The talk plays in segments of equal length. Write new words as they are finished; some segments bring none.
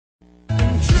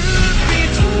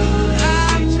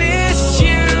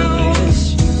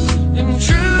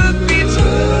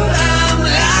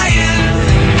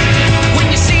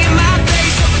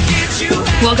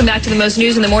to the most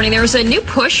news in the morning. There is a new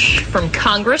push from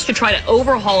Congress to try to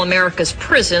overhaul America's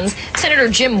prisons. Senator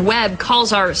Jim Webb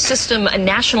calls our system a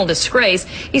national disgrace.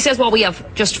 He says while we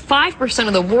have just 5%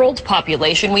 of the world's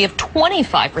population, we have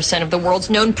 25% of the world's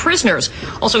known prisoners.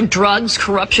 Also, drugs,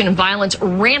 corruption, and violence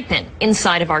rampant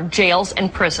inside of our jails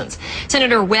and prisons.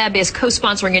 Senator Webb is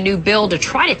co-sponsoring a new bill to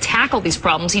try to tackle these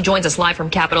problems. He joins us live from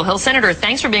Capitol Hill. Senator,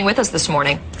 thanks for being with us this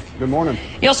morning. Good morning.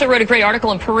 You also wrote a great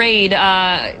article in Parade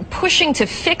pushing to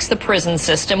fix the prison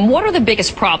system. What are the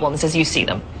biggest problems as you see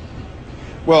them?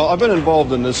 Well, I've been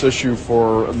involved in this issue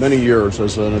for many years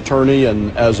as an attorney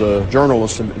and as a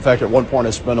journalist. In fact, at one point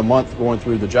I spent a month going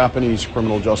through the Japanese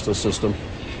criminal justice system.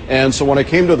 And so when I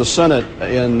came to the Senate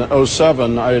in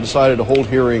 '07, I decided to hold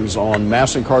hearings on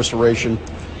mass incarceration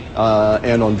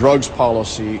and on drugs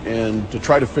policy, and to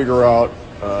try to figure out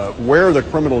where the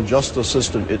criminal justice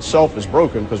system itself is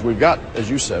broken, because we've got, as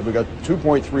you said, we've got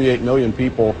 2.38 million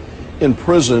people in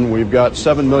prison. We've got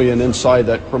 7 million inside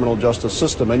that criminal justice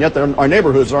system, and yet our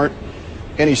neighborhoods aren't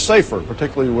any safer,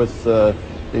 particularly with the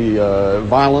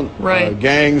violent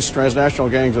gangs, transnational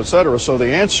gangs, etc. So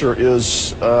the answer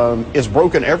is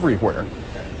broken everywhere.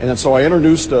 And so I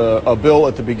introduced a bill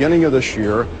at the beginning of this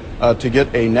year to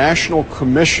get a national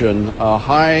commission,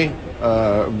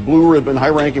 high-ranking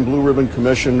blue ribbon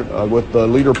commission with the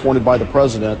leader appointed by the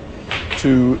president,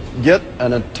 to get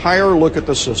an entire look at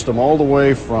the system, all the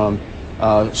way from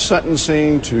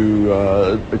sentencing to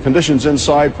the conditions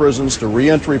inside prisons to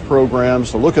reentry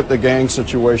programs, to look at the gang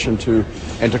situation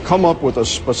and to come up with a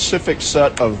specific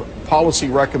set of policy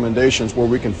recommendations where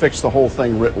we can fix the whole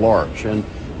thing writ large. And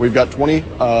we've got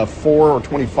 24 or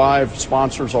 25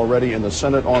 sponsors already in the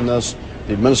Senate on this.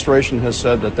 The administration has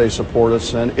said that they support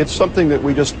us, and it's something that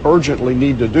we just urgently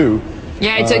need to do.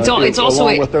 Yeah, it's also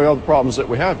along with the other problems that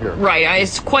we have here. Right,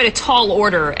 it's quite a tall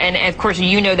order, and of course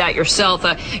you know that yourself.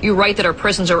 You write that our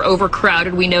prisons are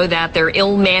overcrowded. We know that they're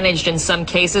ill-managed in some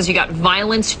cases. You got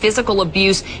violence, physical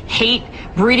abuse, hate,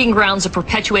 breeding grounds that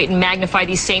perpetuate and magnify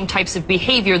these same types of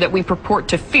behavior that we purport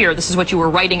to fear. This is what you were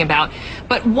writing about.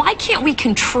 But why can't we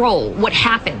control what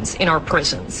happens in our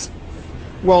prisons?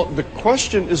 Well, the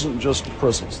question isn't just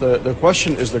prisons. The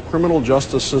question is the criminal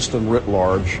justice system writ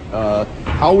large,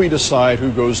 how we decide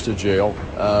who goes to jail,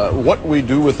 what we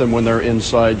do with them when they're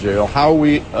inside jail, how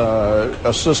we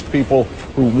assist people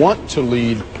who want to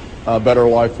lead a better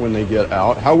life when they get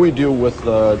out, how we deal with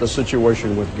the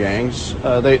situation with gangs.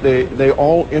 They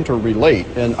all interrelate.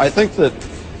 And I think that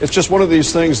it's just one of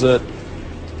these things that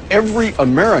every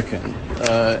American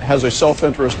has a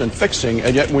self-interest in fixing,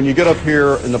 and yet when you get up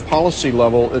here in the policy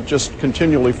level, it just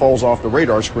continually falls off the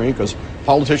radar screen, because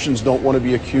politicians don't want to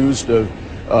be accused of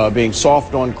being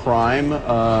soft on crime,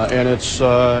 and it's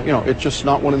just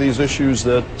not one of these issues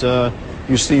that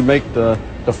you see make the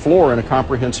floor in a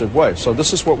comprehensive way. So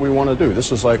this is what we want to do.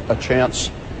 This is like a chance,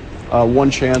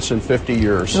 one chance in 50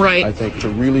 years, right, I think, to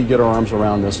really get our arms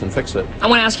around this and fix it. I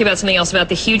want to ask you about something else, about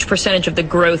the huge percentage of the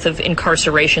growth of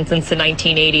incarceration since the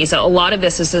 1980s. A lot of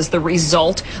this is as the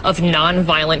result of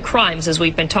nonviolent crimes, as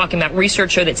we've been talking about.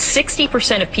 Research show that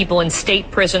 60% of people in state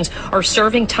prisons are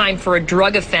serving time for a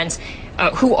drug offense,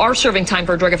 who are serving time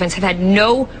for a drug offense have had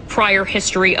no prior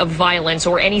history of violence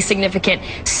or any significant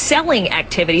selling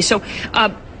activity. So,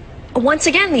 once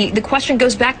again, the question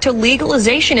goes back to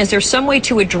legalization. Is there some way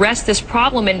to address this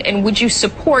problem, and would you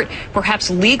support perhaps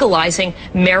legalizing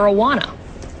marijuana?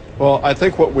 Well, I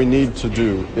think what we need to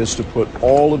do is to put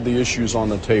all of the issues on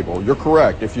the table. You're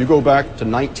correct. If you go back to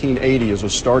 1980 as a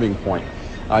starting point,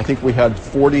 I think we had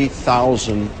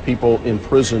 40,000 people in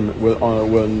prison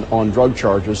on drug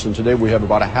charges, and today we have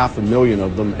about 500,000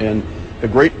 of them, and the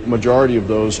great majority of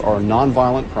those are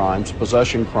nonviolent crimes,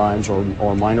 possession crimes,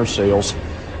 or minor sales.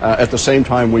 At the same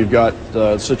time, we've got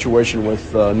the situation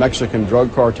with Mexican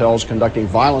drug cartels conducting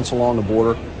violence along the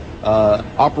border,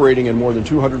 operating in more than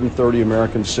 230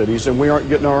 American cities, and we aren't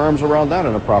getting our arms around that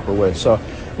in a proper way. So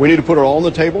we need to put it all on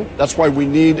the table. That's why we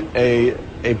need a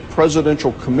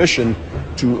presidential commission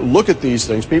to look at these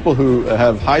things, people who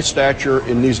have high stature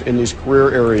in these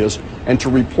career areas, and to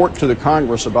report to the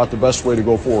Congress about the best way to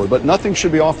go forward. But nothing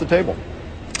should be off the table.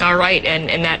 All right,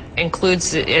 and that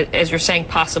includes, as you're saying,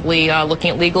 possibly looking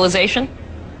at legalization?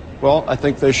 Well, I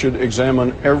think they should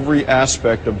examine every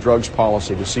aspect of drugs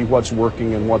policy to see what's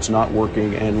working and what's not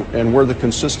working, and where the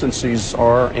consistencies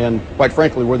are, and quite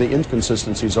frankly, where the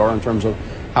inconsistencies are in terms of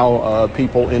how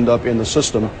people end up in the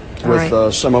system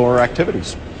with similar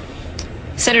activities.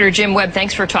 Senator Jim Webb,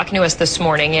 thanks for talking to us this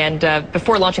morning. And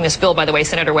before launching this bill, by the way,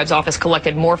 Senator Webb's office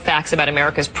collected more facts about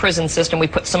America's prison system. We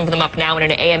put some of them up now in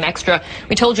an AM Extra.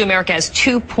 We told you America has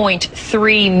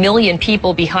 2.3 million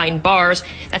people behind bars.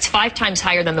 That's 5 times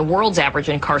higher than the world's average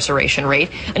incarceration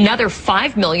rate. Another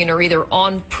 5 million are either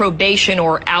on probation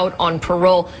or out on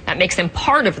parole. That makes them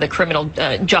part of the criminal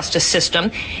justice system.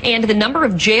 And the number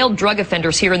of jailed drug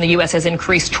offenders here in the U.S. has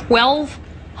increased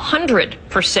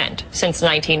 1,200% since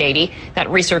 1980. That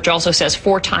research also says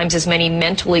 4 times as many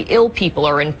mentally ill people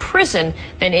are in prison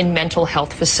than in mental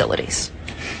health facilities.